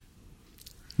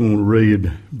want to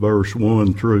read verse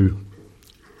 1 through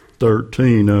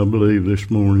 13, I believe, this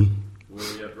morning. Where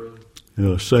are you at,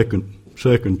 brother?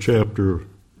 Second chapter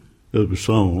of a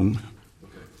song.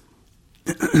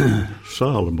 Okay.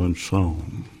 Solomon's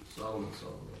song. Solomon's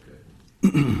song,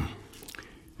 okay.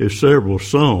 There's several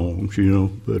songs,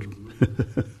 but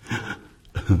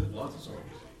Lots of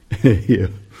songs. yeah.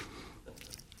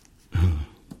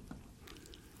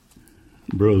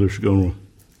 Brother's going to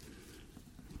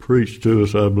preach to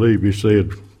us, I believe he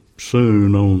said,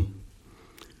 soon on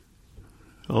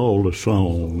all the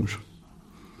songs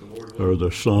or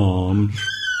the psalms.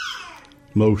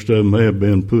 Most of them have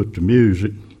been put to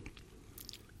music.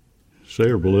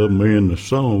 Several of them are in the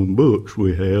song books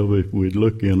we have, if we'd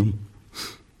look in them.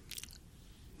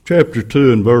 Chapter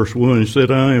 2 and verse 1, he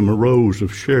said, I am a rose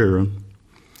of Sharon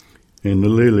and the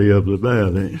lily of the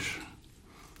valleys.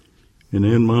 And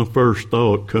then my first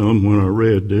thought come when I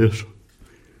read this,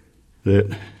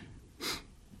 that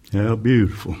how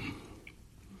beautiful.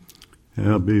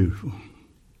 How beautiful.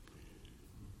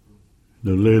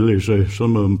 The lilies,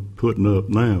 some of them putting up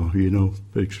now,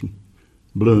 fixing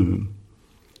bloom.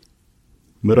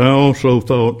 But I also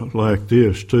thought like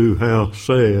this too, how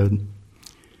sad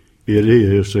it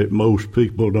is that most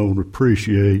people don't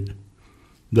appreciate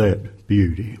that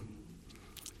beauty.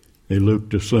 They look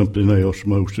to something else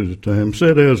most of the time.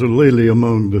 Said, as a lily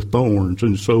among the thorns,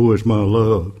 and so is my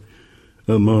love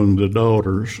among the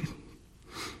daughters,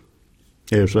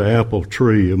 as an apple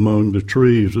tree among the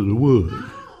trees of the wood.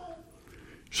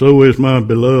 So is my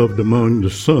beloved among the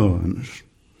sons.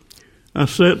 I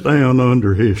sat down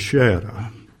under his shadow.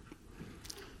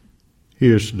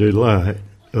 His delight,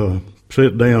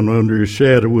 sat down under his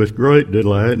shadow with great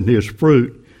delight, and his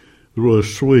fruit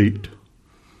was sweet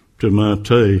to my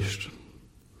taste.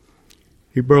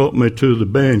 He brought me to the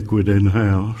banqueting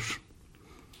house,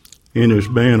 and his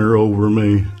banner over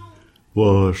me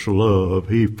was love.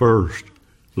 He first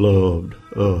loved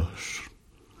us.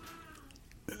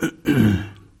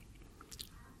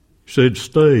 Said,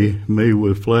 stay me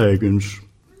with flagons,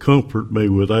 comfort me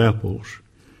with apples,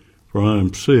 for I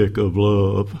am sick of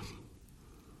love,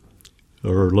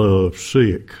 or love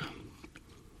sick.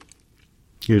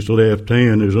 His left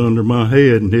hand is under my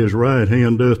head, and his right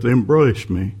hand doth embrace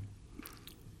me.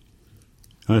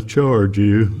 I charge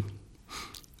you,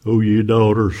 O ye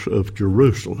daughters of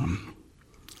Jerusalem.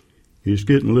 He's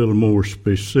getting a little more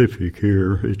specific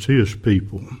here. It's his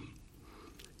people.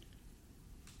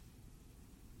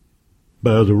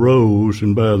 By the roes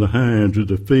and by the hinds of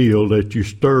the field, that you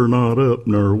stir not up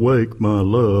nor wake my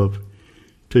love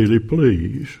till he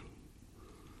please.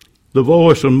 The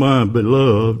voice of my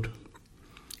beloved,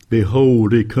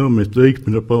 behold, he cometh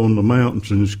leaping upon the mountains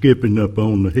and skipping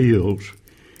upon the hills.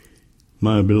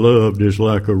 My beloved is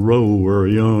like a roe or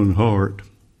a young hart.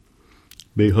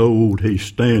 Behold, he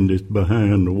standeth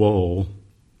behind the wall.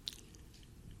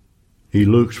 He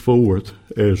looks forth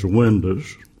as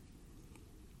windows,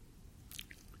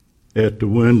 at the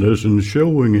windows, and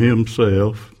showing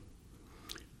himself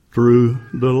through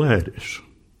the lattice.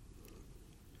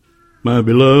 My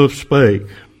beloved spake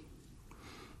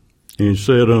and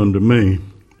said unto me,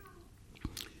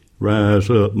 rise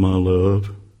up, my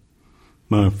love,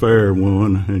 my fair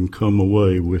one, and come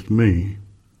away with me.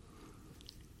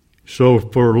 So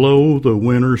for lo, the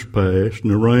winter's past,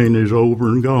 and the rain is over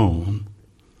and gone,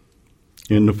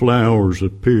 and the flowers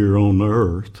appear on the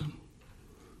earth.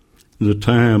 The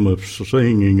time of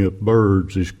singing of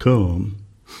birds is come,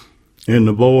 and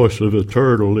the voice of a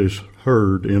turtle is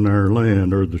heard in our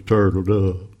land, or the turtle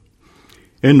dove.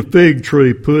 And the fig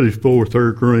tree putteth forth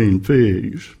her green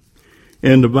figs,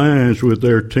 and the vines with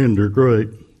their tender grape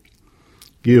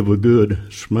give a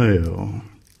good smell.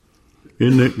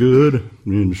 Isn't it good?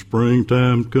 When the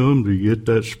springtime comes, you get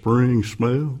that spring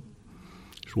smell.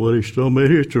 It's what he's talking about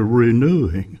here. It's a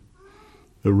renewing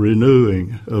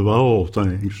of all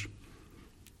things.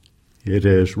 It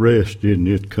has rested and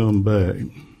it come back.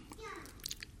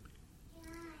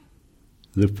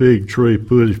 The fig tree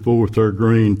putteth forth her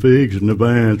green figs, and the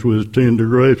vines with tender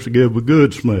grapes give a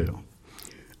good smell.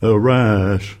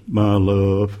 Arise, my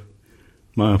love,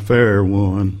 my fair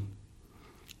one,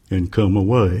 and come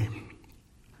away.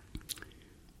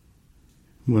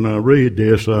 When I read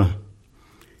this, I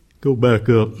go back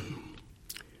up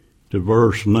to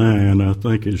verse 9. I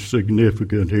think it's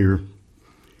significant here.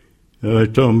 They're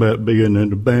talking about being in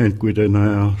the banqueting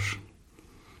house.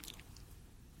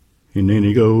 And then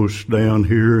he goes down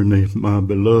here, and my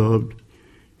beloved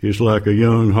is like a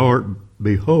young hart.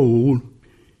 Behold,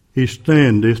 he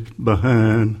standeth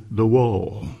behind the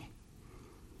wall.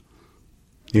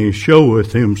 And he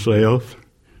showeth himself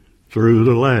through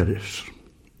the lattice.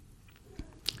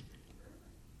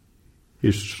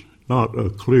 it's not a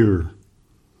clear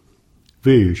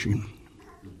vision.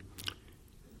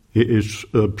 It's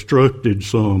obstructed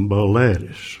some by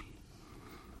lattice.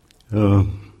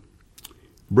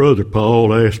 Brother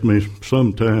Paul asked me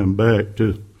some time back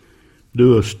to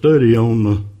do a study on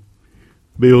the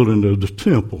building of the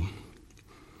temple,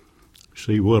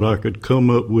 see what I could come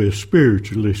up with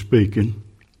spiritually speaking.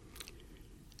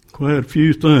 Quite a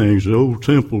few things. The old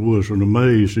temple was an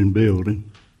amazing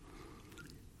building,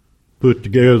 put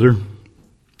together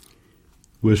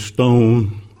with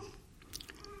stone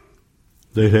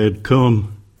that had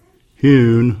come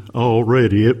hewn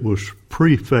already. It was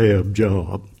prefab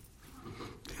job.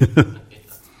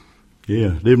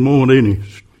 Yeah, didn't want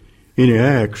any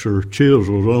axe or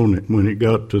chisels on it when it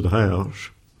got to the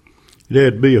house. It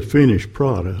had to be a finished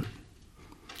product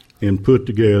and put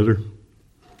together.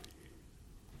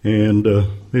 And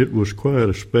it was quite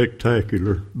a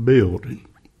spectacular building.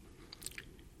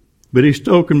 But he's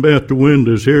talking about the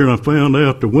windows here, and I found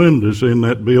out the windows in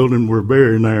that building were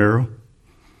very narrow,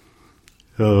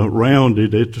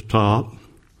 rounded at the top,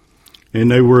 and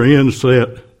they were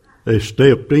inset. They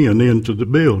stepped into the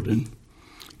building,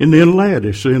 and then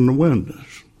lattice in the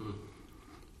windows.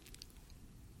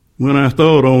 When I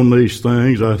thought on these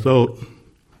things, I thought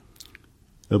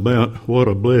about what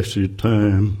a blessed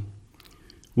time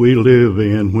we live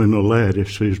in when the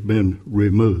lattice has been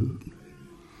removed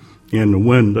and the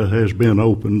window has been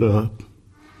opened up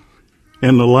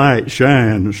and the light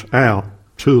shines out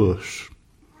to us.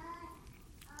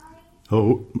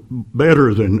 Oh,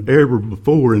 better than ever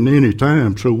before in any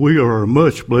time. So we are a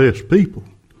much blessed people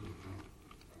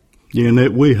in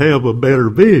that we have a better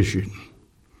vision.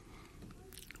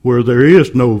 Where there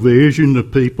is no vision, the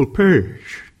people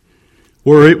perish.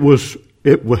 Where it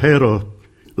had a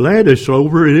lattice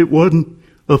over it, it wasn't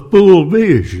a full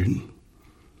vision.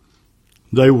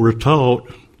 They were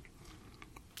taught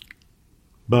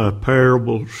by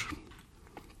parables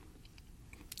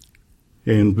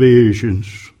and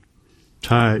visions,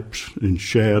 types and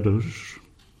shadows,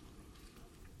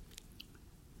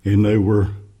 and they were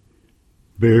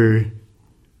very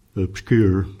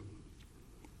obscure.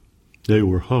 They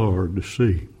were hard to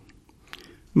see.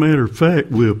 Matter of fact,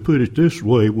 we'll put it this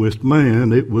way, with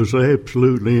man it was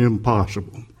absolutely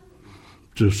impossible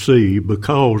to see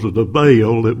because of the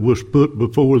veil that was put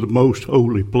before the most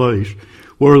holy place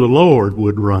where the Lord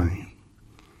would reign.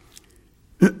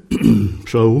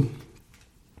 So,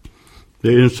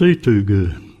 they didn't see too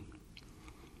good.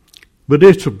 But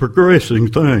it's a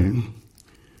progressing thing.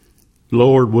 The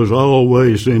Lord was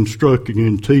always instructing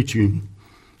and teaching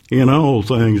in all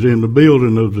things. In the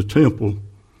building of the temple,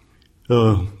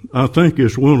 I think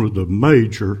it's one of the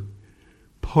major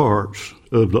parts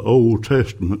of the Old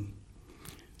Testament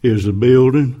is the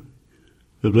building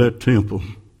of that temple.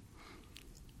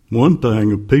 One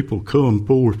thing, if people come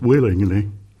forth willingly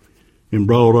and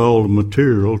brought all the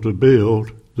material to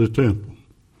build the temple.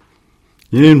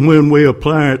 And when we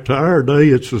apply it to our day,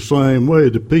 it's the same way.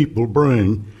 The people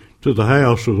bring to the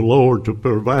house of the Lord to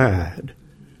provide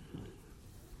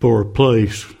for a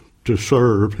place to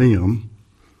serve Him.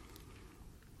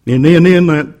 And then in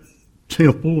that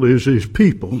temple is His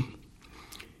people.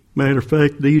 Matter of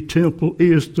fact, the temple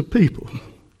is the people.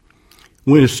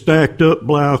 When it's stacked up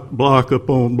block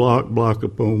upon block, block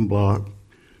upon block,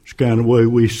 it's the kind of way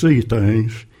we see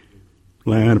things.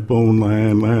 Line upon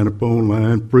line, line upon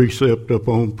line, precept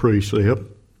upon precept.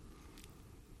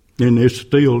 And it's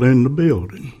still in the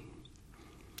building.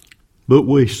 But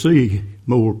we see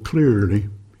more clearly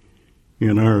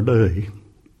in our day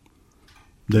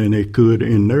than they could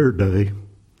in their day,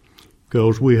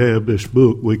 because we have this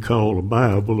book we call the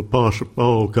Bible. Apostle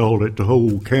Paul called it the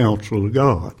whole counsel of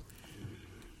God.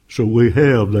 So we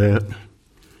have that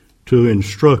to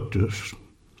instruct us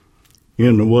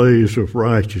in the ways of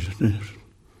righteousness.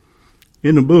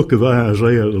 In the book of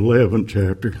Isaiah, the 11th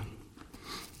chapter,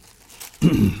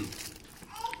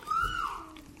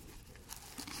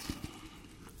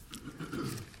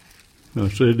 I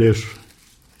said this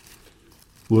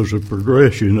was a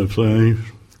progression of things.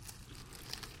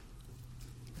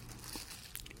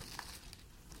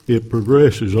 It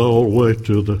progresses all the way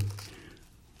to the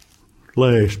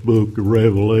last book, the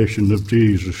Revelation of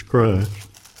Jesus Christ.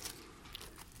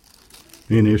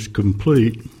 And it's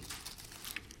complete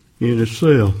in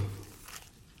itself.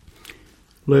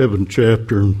 11th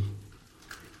chapter,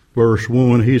 verse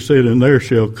 1, he said, "And there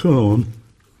shall come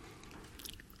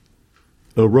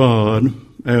a rod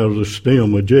out of the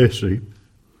stem of Jesse,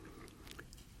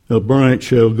 a branch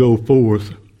shall go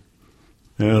forth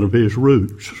out of his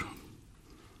roots."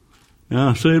 And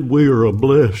I said we are a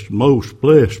blessed, most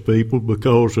blessed people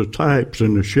because the types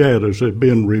and the shadows have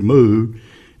been removed.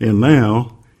 And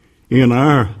now, in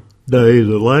our day,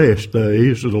 the last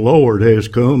days, the Lord has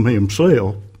come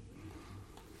himself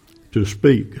to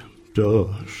speak to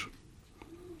us.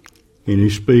 And he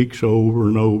speaks over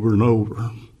and over and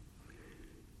over.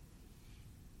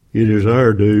 It is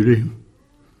our duty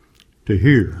to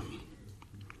hear.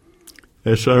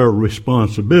 That's our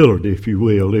responsibility, if you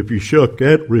will. If you shuck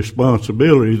that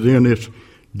responsibility, then it's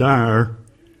dire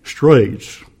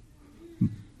straits.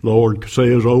 Lord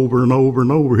says over and over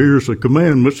and over, here's the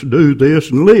commandments to do this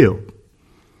and live.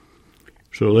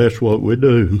 So that's what we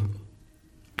do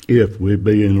if we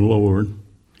be in the Lord.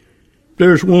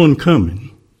 There's one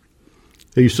coming.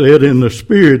 He said, and the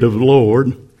Spirit of the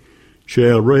Lord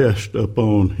shall rest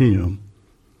upon him.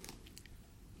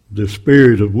 The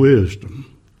Spirit of wisdom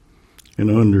and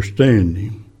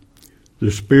understanding,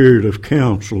 the Spirit of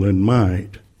counsel and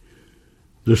might,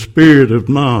 the Spirit of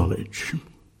knowledge,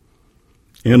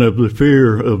 and of the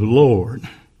fear of the Lord.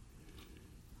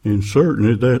 And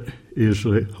certainly that is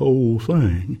the whole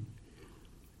thing.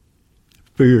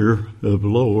 Fear of the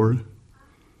Lord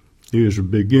is the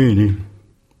beginning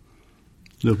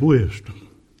of wisdom.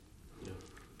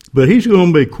 But he's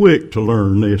going to be quick to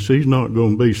learn this. He's not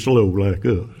going to be slow like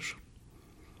us.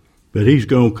 But he's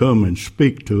going to come and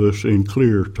speak to us in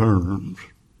clear terms.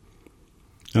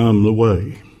 I'm the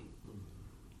way.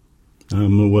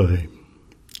 I'm the way.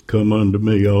 Come unto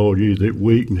me, all ye that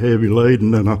weak and heavy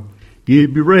laden, and I'll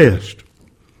give you rest.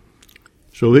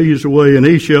 So he's the way, and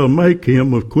he shall make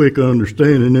him of quick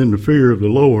understanding in the fear of the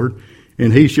Lord,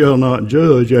 and he shall not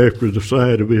judge after the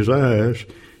sight of his eyes,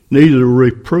 neither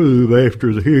reprove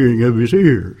after the hearing of his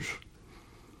ears.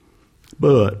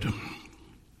 But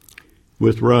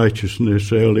with righteousness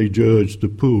shall he judge the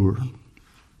poor,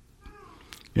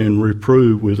 and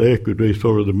reprove with equity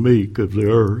for the meek of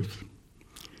the earth.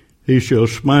 He shall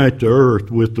smite the earth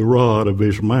with the rod of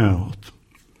his mouth,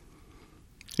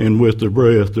 and with the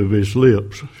breath of his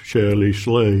lips shall he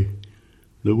slay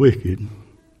the wicked.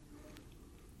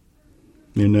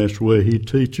 And that's the way he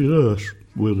teaches us,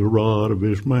 with the rod of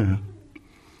his mouth.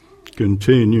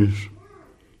 Continues.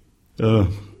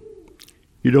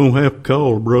 You don't have to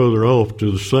call a brother off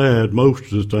to the side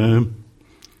most of the time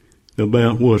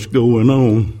about what's going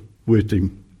on with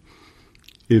him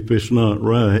if it's not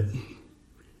right.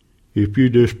 If you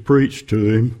just preach to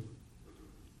him,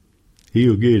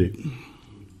 he'll get it.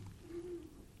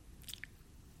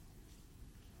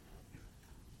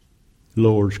 The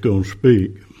Lord's going to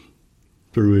speak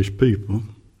through his people.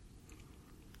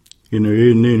 And there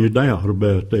isn't any doubt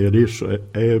about that. It's an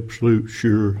absolute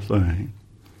sure thing.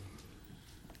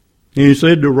 And he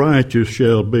said, the righteous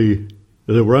shall be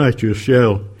the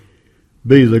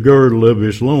girdle of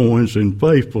his loins, and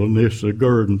faithfulness the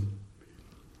girdle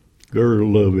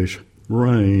of his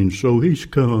reins. So he's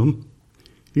come.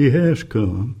 He has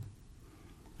come.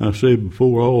 I said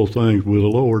before, all things with the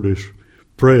Lord is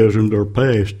present or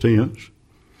past tense.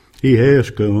 He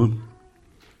has come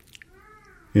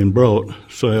and brought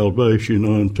salvation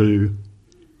unto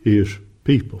his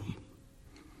people.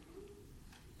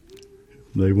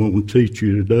 They won't teach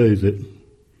you today that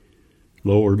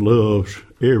Lord loves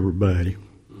everybody.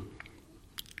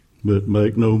 But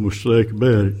make no mistake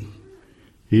about it,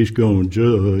 he's going to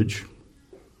judge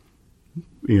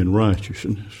in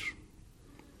righteousness.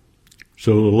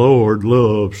 So the Lord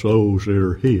loves those that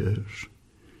are his,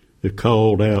 the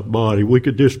called out body. We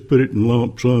could just put it in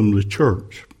lump sum, the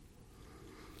church.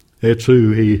 That's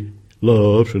who he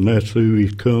loves, and that's who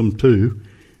he's come to.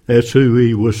 That's who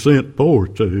he was sent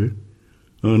forth to,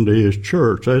 unto his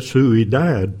church. That's who he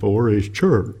died for, his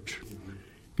church.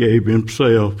 Gave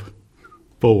himself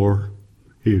for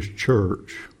his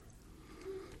church.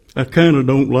 I kind of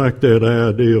don't like that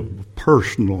idea of a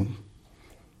personal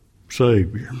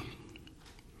Savior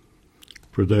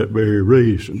for that very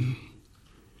reason.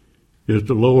 Is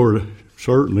the Lord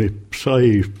certainly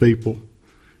saves people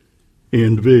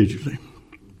individually.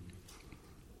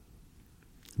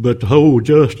 But the whole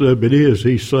gist of it is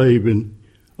he's saving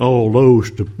all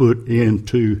those to put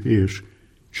into his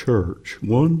church.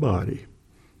 One body,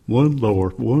 one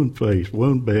Lord, one faith,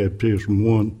 one baptism,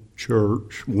 one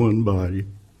church, one body,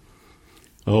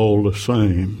 all the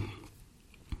same.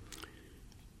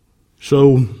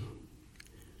 So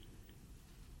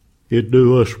it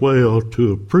do us well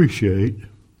to appreciate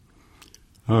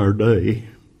our day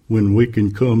when we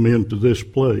can come into this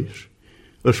place,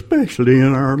 especially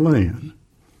in our land.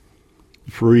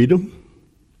 Freedom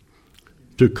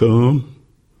to come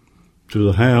to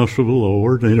the house of the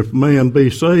Lord, and if man be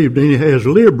saved, then he has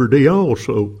liberty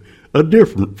also, a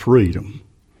different freedom.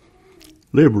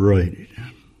 liberated.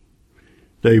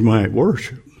 They might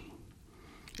worship.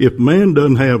 If man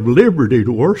doesn't have liberty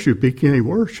to worship, he can't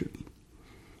worship.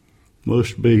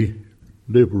 Must be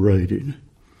liberated.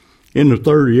 In the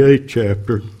 38th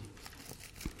chapter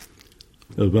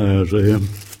of Isaiah,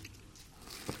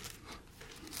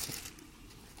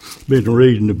 been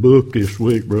reading the book this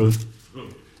week, brother.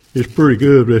 It's pretty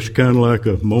good. It's kind of like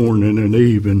a morning and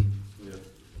evening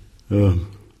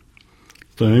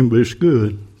thing, but it's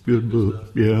good. Good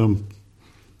book. Yeah, I'm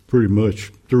pretty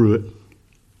much through it.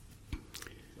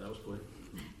 That was quick.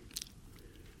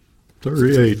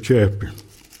 38th chapter.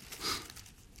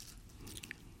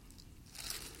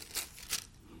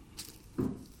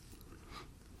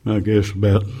 I guess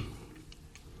about,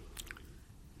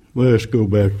 well, let's go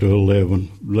back to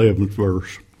 11th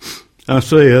verse. I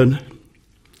said,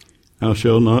 I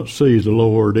shall not see the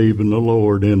Lord, even the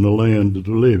Lord, in the land of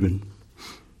the living.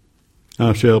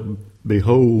 I shall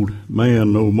behold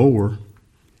man no more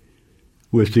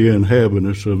with the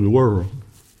inhabitants of the world.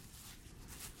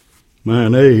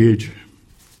 Mine age,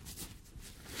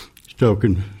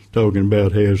 talking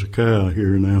about Hezekiah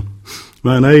here now.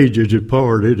 Mine age is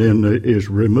departed and is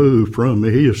removed from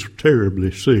me. He is terribly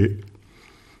sick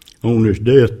on his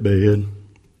deathbed.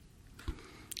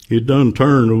 He done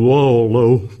turned the wall,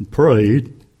 though, and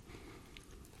prayed,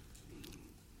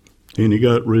 and he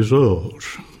got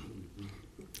results.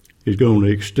 He's going to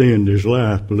extend his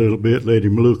life a little bit, let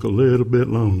him look a little bit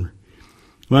longer.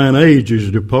 Mine age is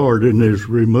departed and is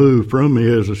removed from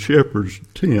me as a shepherd's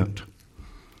tent.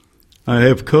 I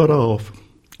am cut off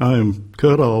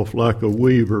like a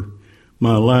weaver.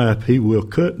 My life he will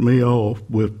cut me off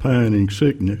with pining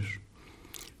sickness.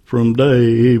 From day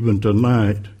even to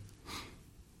night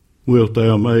wilt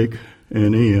thou make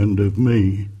an end of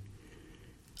me.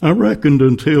 I reckoned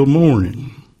until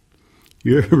morning.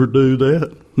 You ever do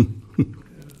that?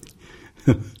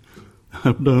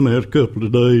 I've done that a couple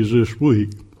of days this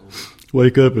week.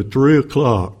 Wake up at 3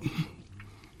 o'clock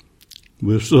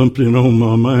with something on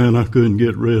my mind I couldn't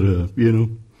get rid of,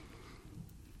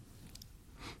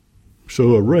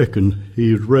 So I reckoned,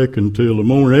 he's reckoned till the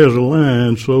morning. As a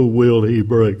lion, so will he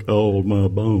break all my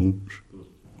bones.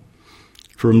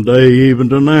 From day even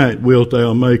to night wilt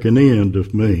thou make an end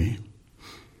of me.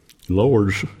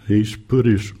 Lord, he's put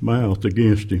his mouth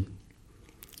against him.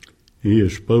 He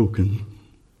has spoken.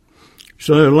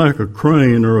 Sounded like a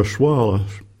crane or a swallow,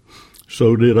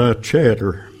 so did I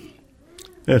chatter.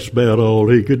 That's about all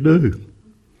he could do,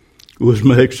 was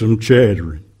make some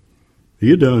chattering.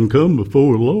 He done come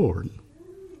before the Lord.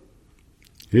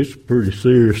 It's pretty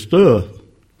serious stuff.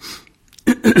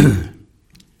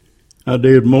 I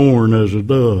did mourn as a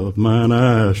dove. Mine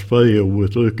eyes failed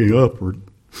with looking upward.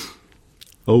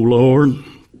 O Lord,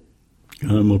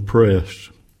 I'm oppressed.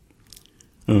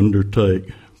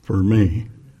 Undertake for me.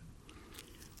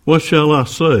 What shall I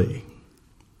say?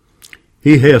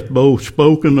 He hath both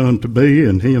spoken unto me,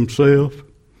 and himself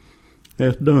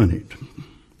hath done it.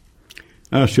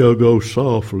 I shall go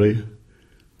softly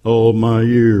all my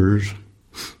years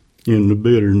in the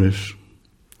bitterness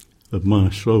of my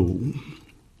soul.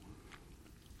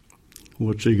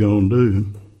 What's he going to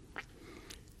do?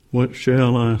 What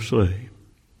shall I say?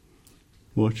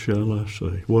 What shall I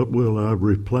say? What will I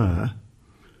reply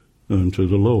unto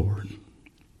the Lord?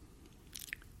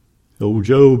 Old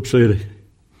Job said,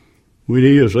 when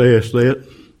he was asked that,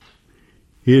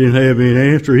 he didn't have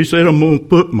any answer. He said, I'm going to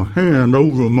put my hand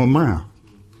over my mouth.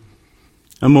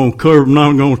 I'm going to cover, I'm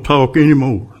not going to talk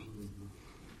anymore.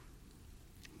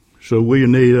 So we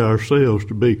need ourselves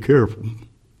to be careful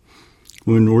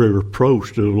when we're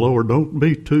approached to the Lord. Don't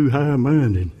be too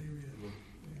high-minded.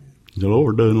 The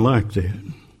Lord doesn't like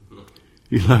that.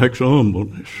 He likes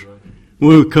humbleness.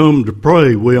 When we come to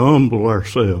pray, we humble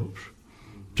ourselves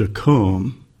to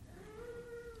come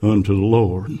unto the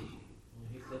Lord.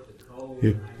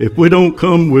 If we don't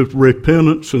come with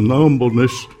repentance and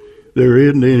humbleness, there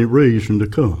isn't any reason to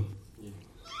come.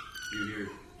 You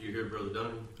hear Brother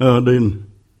Dunning? I didn't.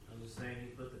 I'm just saying he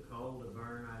put the coal to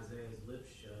burn Isaiah's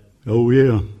lips shut. Oh,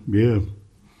 yeah.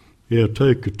 Yeah,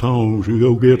 take the tongs and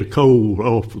go get a coal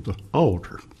off of the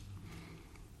altar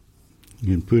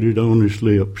and put it on his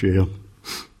lips, yeah.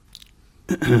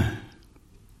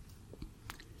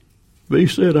 But he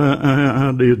said,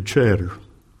 I did chatter.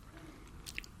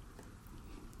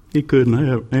 He couldn't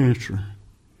have an answer.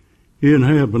 He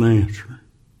didn't have an answer.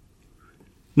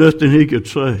 Nothing he could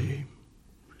say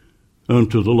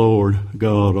unto the Lord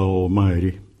God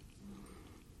Almighty.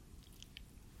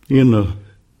 In the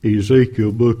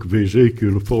book of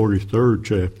Ezekiel, the 43rd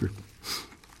chapter,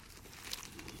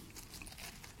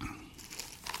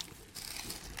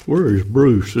 where is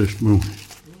Bruce this morning?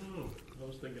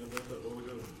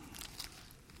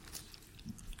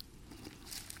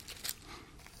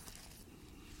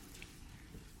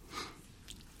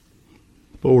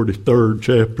 43rd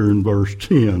chapter and verse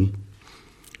 10.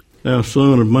 Thou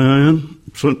son of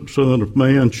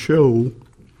man, show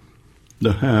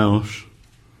the house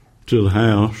to the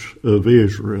house of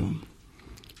Israel.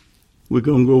 We're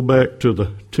going to go back to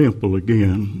the temple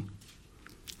again,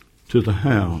 to the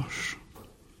house.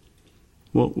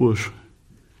 What was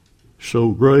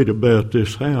so great about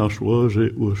this house was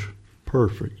it was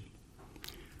perfect.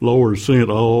 Lord sent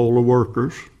all the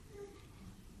workers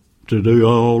to do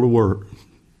all the work,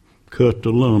 cut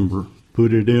the lumber,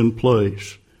 put it in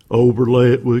place,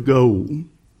 overlay it with gold,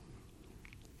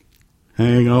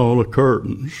 hang all the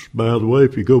curtains. By the way,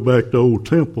 if you go back to the old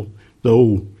temple, the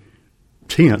old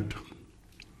temple,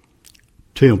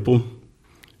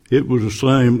 it was the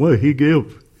same way. He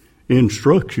gave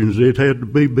instructions. It had to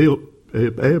be built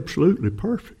absolutely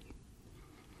perfect.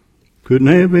 Couldn't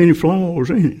have any flaws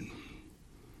in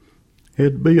it.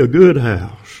 Had to be a good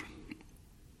house.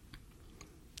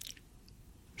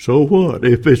 So what?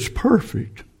 If it's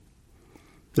perfect,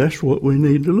 that's what we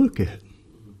need to look at.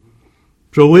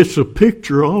 So it's a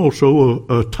picture also,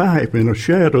 a type and a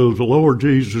shadow of the Lord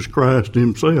Jesus Christ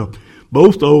himself.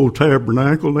 Both the old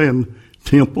tabernacle and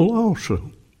temple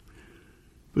also.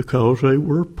 Because they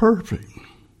were perfect.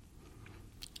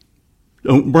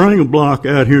 Don't bring a block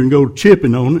out here and go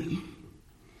chipping on it.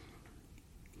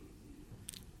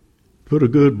 Put a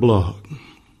good block.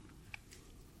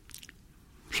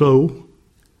 So,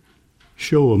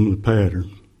 show them the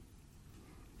pattern.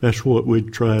 That's what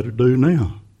we'd try to do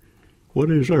now. What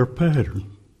is our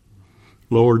pattern?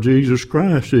 Lord Jesus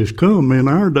Christ has come in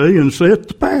our day and set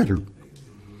the pattern.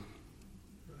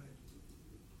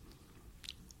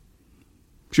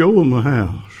 Show them a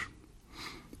house,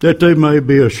 that they may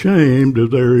be ashamed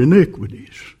of their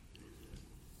iniquities,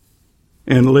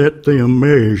 and let them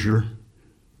measure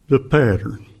the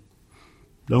pattern.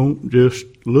 Don't just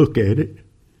look at it,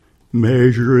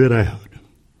 measure it out.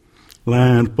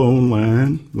 Line upon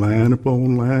line, line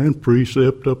upon line,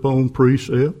 precept upon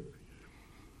precept.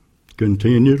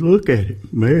 Continue to look at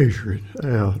it, measure it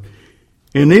out.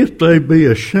 And if they be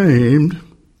ashamed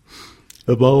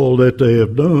of all that they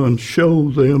have done, show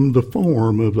them the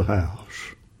form of the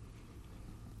house,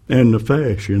 and the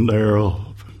fashion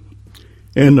thereof,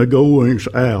 and the goings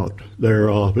out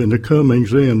thereof, and the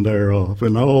comings in thereof,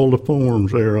 and all the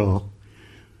forms thereof.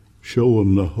 Show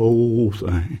them the whole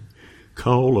thing.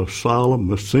 Call a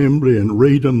solemn assembly and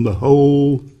read them the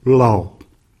whole law.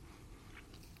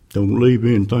 Don't leave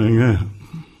anything out.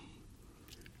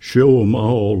 Show them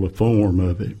all the form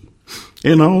of it,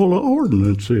 and all the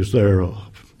ordinances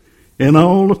thereof, and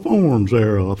all the forms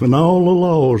thereof, and all the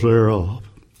laws thereof.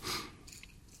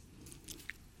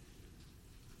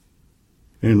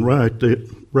 And write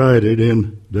it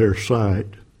in their sight,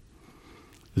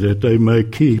 that they may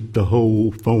keep the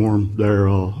whole form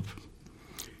thereof,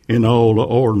 and all the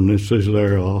ordinances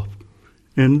thereof,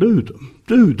 and do them.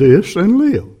 Do this and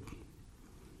live.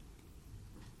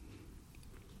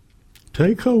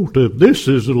 Take hold of this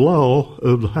is the law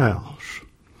of the house.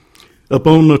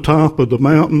 Upon the top of the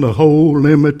mountain, the whole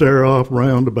limit thereof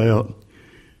round about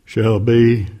shall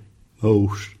be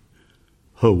most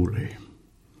holy.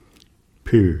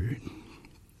 Period.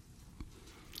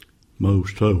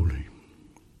 Most holy.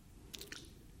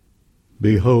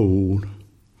 Behold,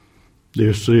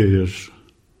 this is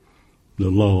the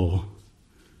law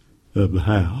of the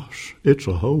house. It's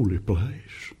a holy place.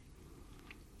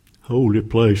 Holy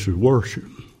place of worship.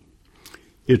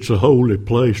 It's a holy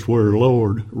place where the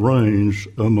Lord reigns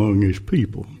among his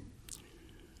people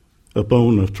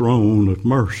upon the throne of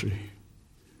mercy.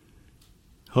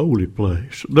 Holy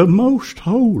place. The most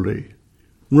holy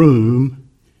room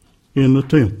in the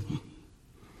temple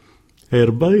had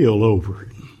a veil over it.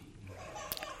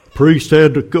 Priest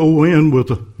had to go in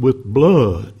with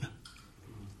blood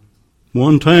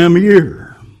one time a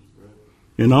year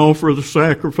and offer the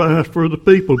sacrifice for the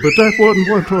people. But that wasn't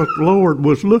what the Lord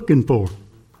was looking for.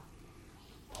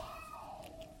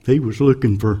 He was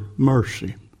looking for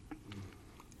mercy.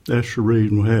 That's the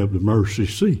reason we have the mercy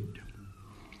seat.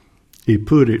 He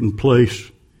put it in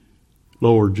place,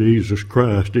 Lord Jesus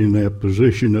Christ, in that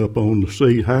position up on the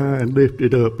seat, high and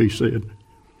lifted up, he said,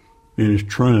 and his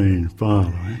train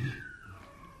following.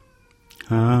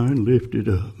 High and lifted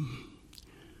up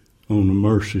on the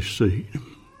mercy seat.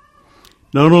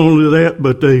 Not only that,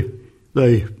 but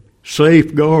they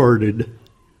safeguarded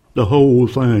the whole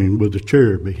thing with the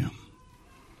cherubim.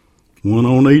 One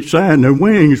on each side, and their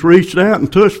wings reached out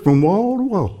and touched from wall to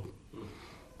wall.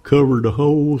 Covered the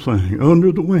whole thing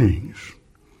under the wings.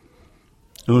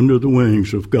 Under the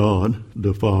wings of God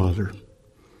the Father.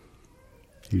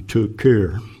 He took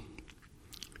care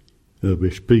of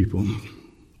his people.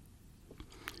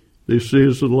 This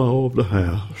is the law of the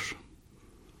house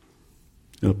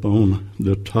up on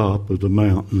the top of the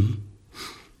mountain.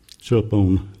 It's up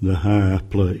on the high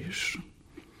place,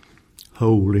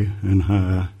 holy and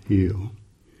high hill.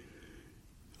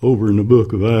 Over in the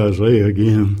book of Isaiah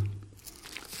again,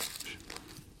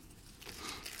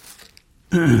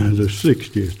 the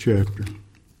 60th chapter.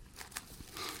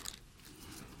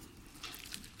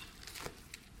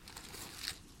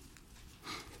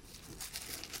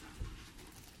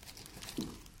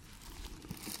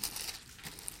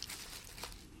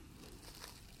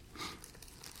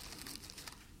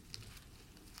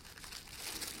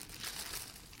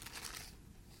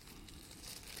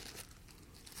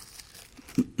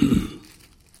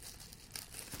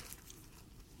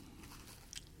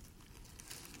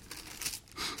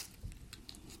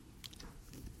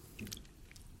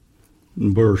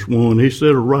 In verse 1, he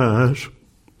said, Arise,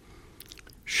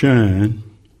 shine,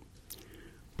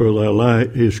 for thy light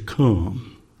is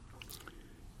come.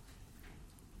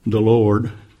 The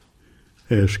Lord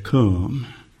has come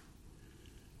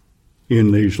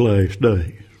in these last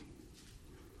days.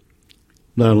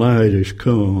 Thy light is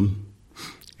come,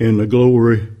 and the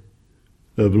glory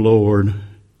of the Lord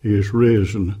is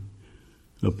risen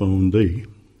upon thee.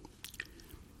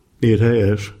 It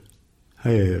has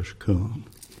come.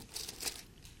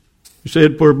 He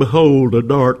said, For behold, a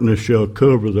darkness shall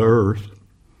cover the earth.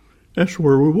 That's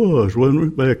where we was, wasn't we?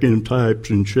 Back in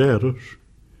types and shadows.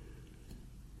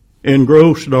 And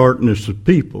gross darkness of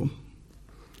people.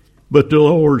 But the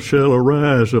Lord shall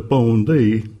arise upon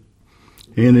thee,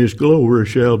 and his glory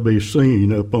shall be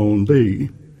seen upon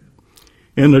thee.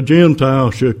 And the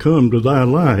Gentiles shall come to thy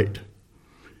light,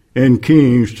 and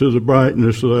kings to the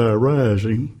brightness of thy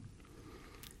rising.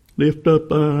 Lift up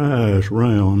thy eyes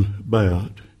round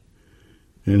about,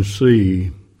 and see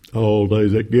all they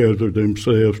that gather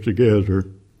themselves together,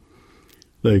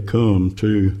 they come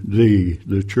to thee,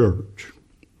 the church.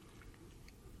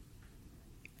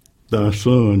 Thy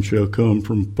son shall come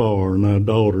from far, and thy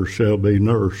daughter shall be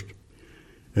nursed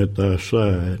at thy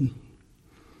side.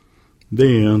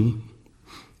 Then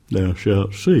thou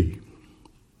shalt see,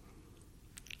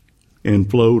 and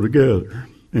flow together,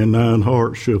 and thine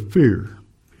heart shall fear,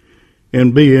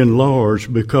 and be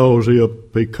enlarged because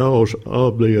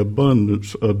of the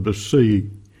abundance of the sea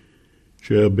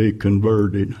shall be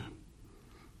converted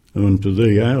unto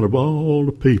thee. Out of all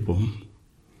the people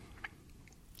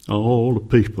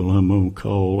I'm going to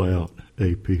call out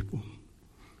a people.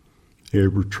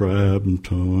 Every tribe and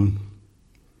tongue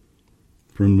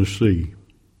from the sea,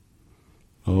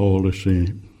 all that's in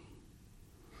it,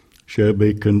 shall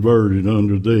be converted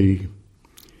unto thee.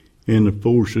 And the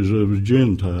forces of the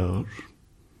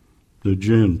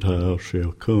Gentiles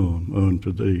shall come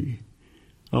unto thee.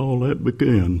 All that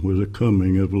began with the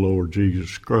coming of the Lord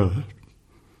Jesus Christ,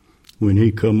 when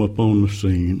he come upon the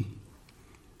scene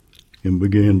and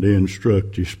began to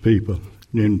instruct his people.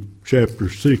 In chapter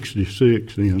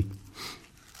 66 then,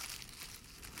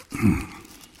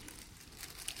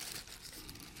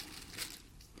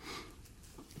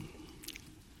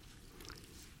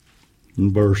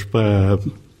 in verse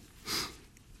 5,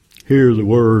 hear the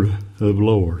word of the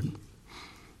Lord.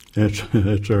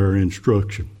 That's our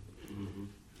instruction.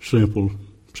 Simple.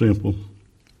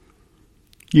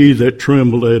 Ye that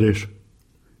tremble at his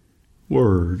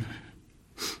word.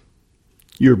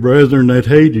 Your brethren that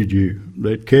hated you,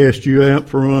 that cast you out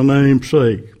for my name's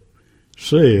sake,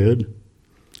 said,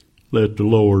 let the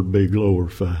Lord be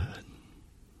glorified.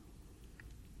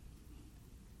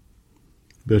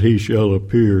 But he shall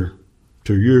appear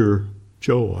to your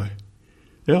joy.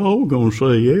 They're all going to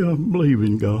say, yeah, I believe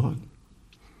in God.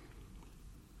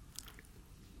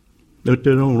 But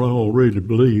they don't all really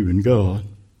believe in God.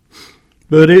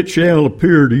 But it shall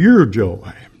appear to your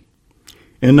joy,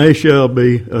 and they shall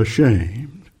be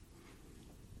ashamed.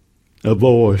 A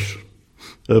voice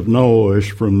of noise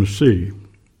from the city.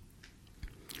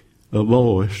 A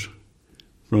voice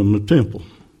from the temple.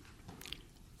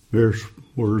 Where's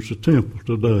the temple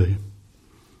today?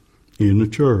 In the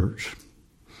church.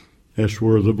 That's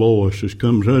where the voice is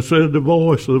coming. I said, the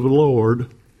voice of the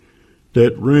Lord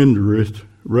that rendereth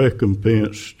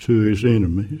recompense to his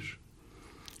enemies.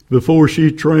 Before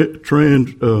she travailed,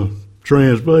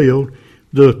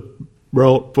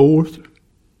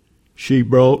 she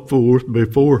brought forth,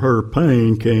 before her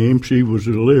pain came, she was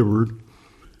delivered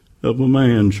of a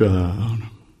man-child.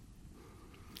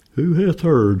 Who hath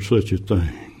heard such a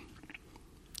thing?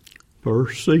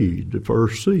 The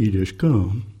first seed has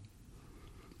come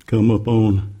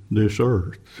upon this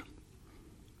earth.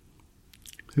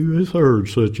 Who hath heard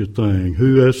such a thing?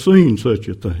 Who hath seen such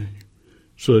a thing?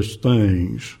 Such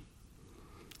things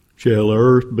Shall the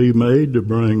earth be made to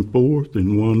bring forth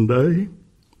in one day?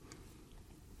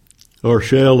 Or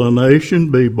shall a nation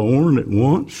be born at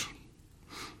once?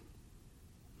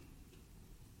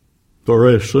 For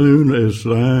as soon as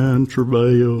Zion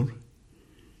travailed,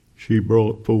 she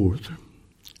brought forth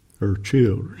her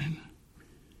children.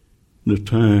 The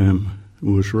time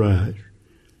was right.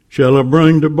 Shall I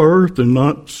bring to birth and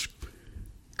not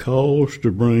cause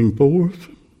to bring forth?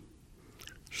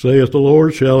 Saith the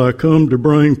Lord, shall I come to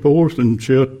bring forth and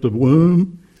shut the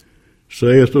womb?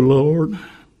 Saith the Lord,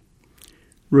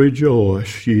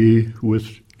 rejoice ye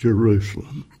with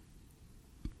Jerusalem,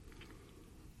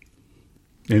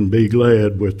 and be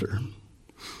glad with her,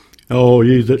 all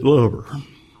ye that love her.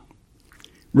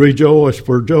 Rejoice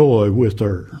for joy with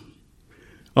her,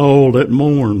 all that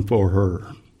mourn for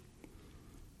her,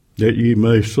 that ye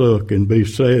may suck and be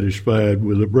satisfied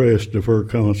with the breast of her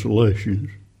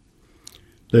consolations,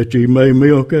 that ye may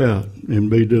milk out and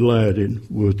be delighted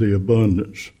with the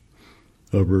abundance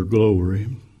of her glory.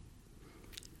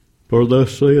 For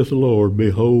thus saith the Lord,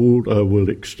 behold, I will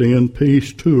extend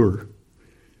peace to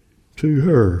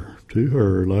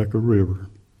her like a river,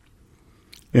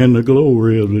 and the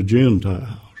glory of the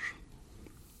Gentiles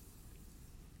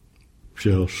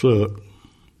shall suck.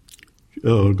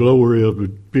 Glory of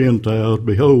the Gentiles,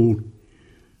 behold,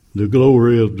 the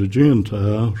glory of the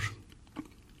Gentiles,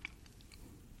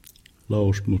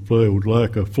 lost my place,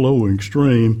 like a flowing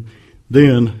stream.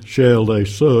 Then shall they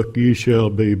suck, ye shall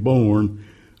be borne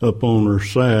upon her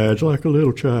sides, like a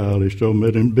little child is told me,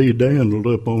 and be dandled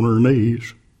up on her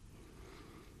knees,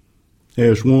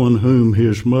 as one whom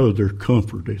his mother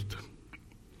comforteth.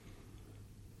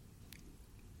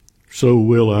 So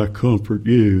will I comfort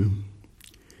you,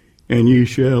 and ye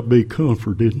shall be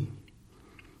comforted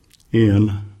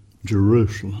in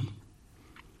Jerusalem.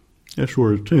 That's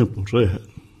where the temple's at,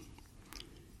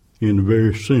 in the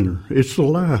very center. It's the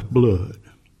lifeblood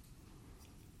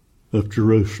of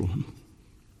Jerusalem.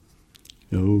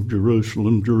 Oh,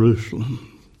 Jerusalem,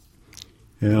 Jerusalem,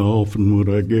 how often would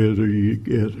I gather you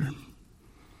together,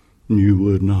 and you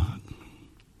would not.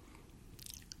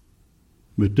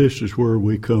 But this is where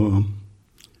we come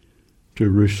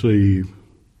to receive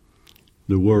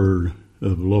the word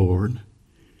of the Lord,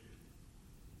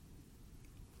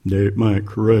 that it might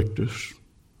correct us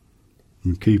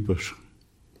and keep us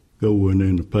going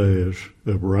in the paths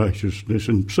of righteousness.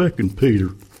 In 2 Peter,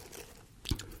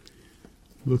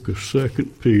 book of 2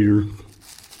 Peter,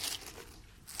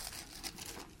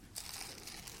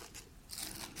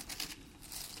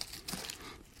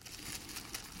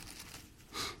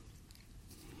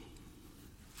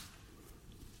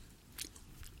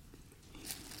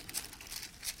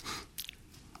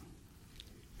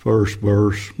 first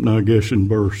verse, and I guess in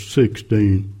verse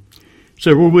 16,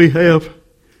 said, "For we have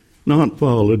not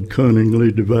followed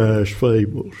cunningly devised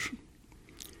fables,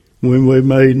 when we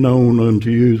made known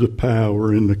unto you the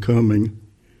power and the coming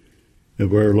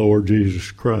of our Lord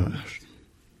Jesus Christ,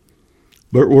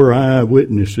 but were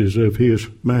eyewitnesses of his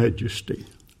majesty."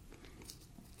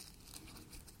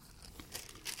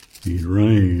 He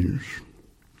reigns.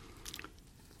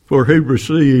 "For he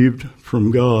received from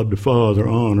God the Father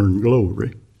honor and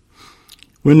glory,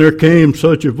 when there came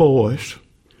such a voice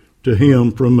to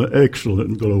him from the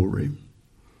excellent glory."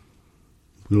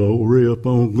 Glory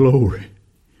upon glory,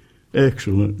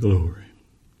 excellent glory.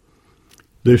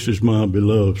 "This is my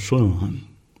beloved Son,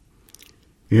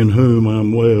 in whom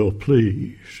I'm well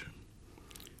pleased."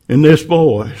 And this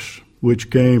voice which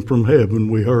came from heaven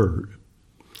we heard,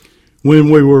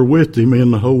 when we were with him in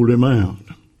the Holy Mount.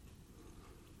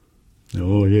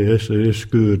 Oh yes, it's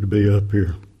good to be up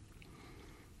here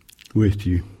with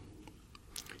you.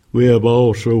 We have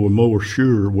also a more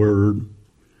sure word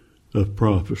of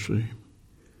prophecy.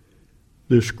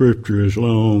 This scripture has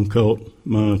long caught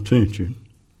my attention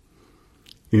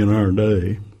in our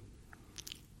day.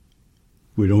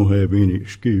 We don't have any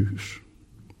excuse.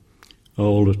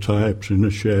 All the types and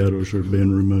the shadows have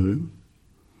been removed.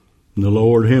 And the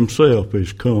Lord himself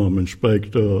has come and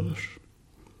spake to us.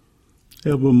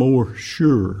 Have a more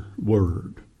sure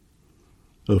word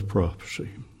of prophecy.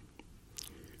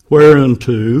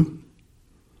 Whereunto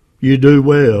you do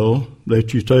well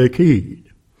that you take heed.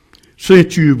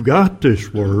 Since you've got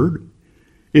this word,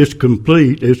 it's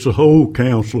complete, it's the whole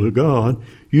counsel of God,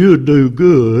 you do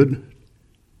good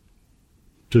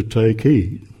to take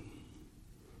heed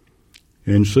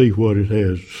and see what it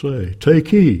has to say. Take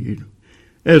heed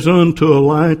as unto a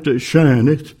light that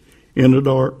shineth in a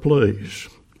dark place.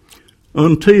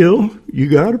 Until you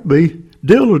got to be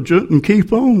diligent and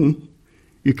keep on.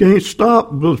 You can't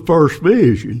stop with the first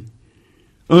vision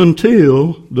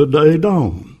until the day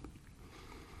dawn.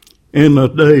 and the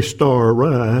day star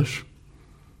rise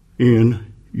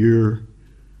in your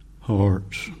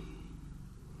hearts.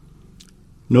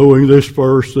 Knowing this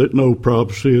first, that no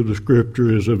prophecy of the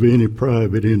Scripture is of any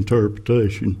private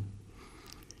interpretation.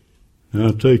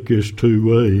 I take this two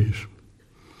ways.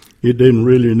 It didn't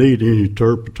really need any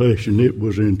interpretation. It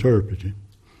was interpreted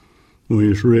when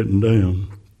it's written down.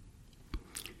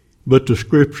 But the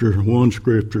Scripture, one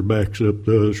Scripture backs up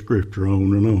the other Scripture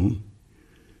on and on.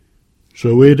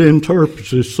 So it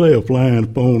interprets itself line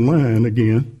upon line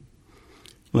again.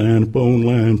 Line upon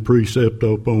line, precept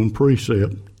upon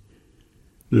precept.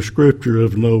 The Scripture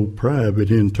of no private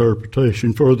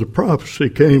interpretation, for the prophecy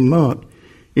came not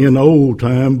in old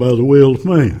time by the will of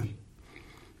man.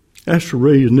 That's the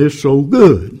reason it's so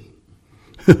good.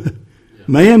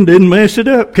 Man didn't mess it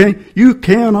up. You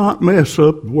cannot mess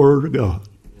up the Word of God.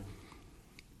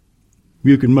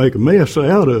 You can make a mess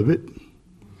out of it,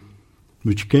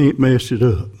 but you can't mess it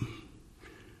up.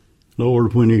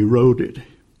 Lord, when He wrote it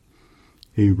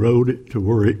to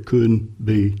where it couldn't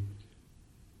be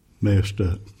messed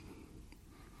up.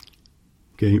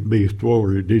 Can't be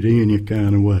thwarted in any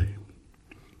kind of way.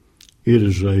 It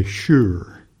is a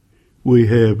sure, we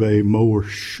have a more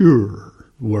sure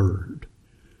word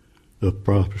of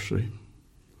prophecy.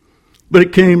 But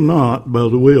it came not by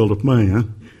the will of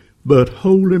man, but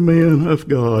holy men of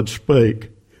God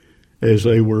spake as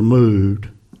they were moved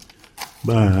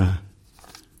by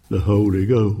the Holy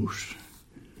Ghost.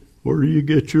 Where do you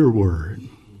get your word?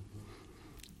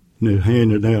 And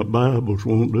handing out Bibles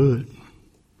won't do it.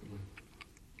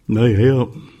 May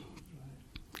help.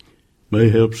 May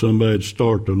help somebody to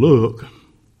start to look,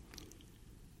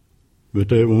 but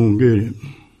they won't get it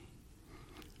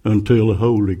until the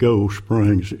Holy Ghost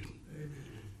brings it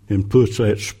and puts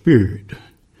that Spirit.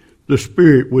 The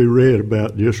Spirit we read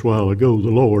about just a while ago, the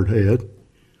Lord had,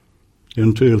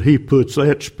 until He puts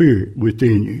that Spirit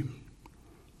within you.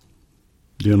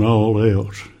 Then all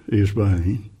else is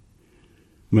vain.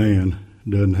 Man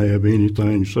doesn't have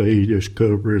anything to say, he just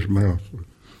covers his mouth.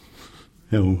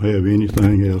 He don't have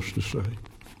anything else to say.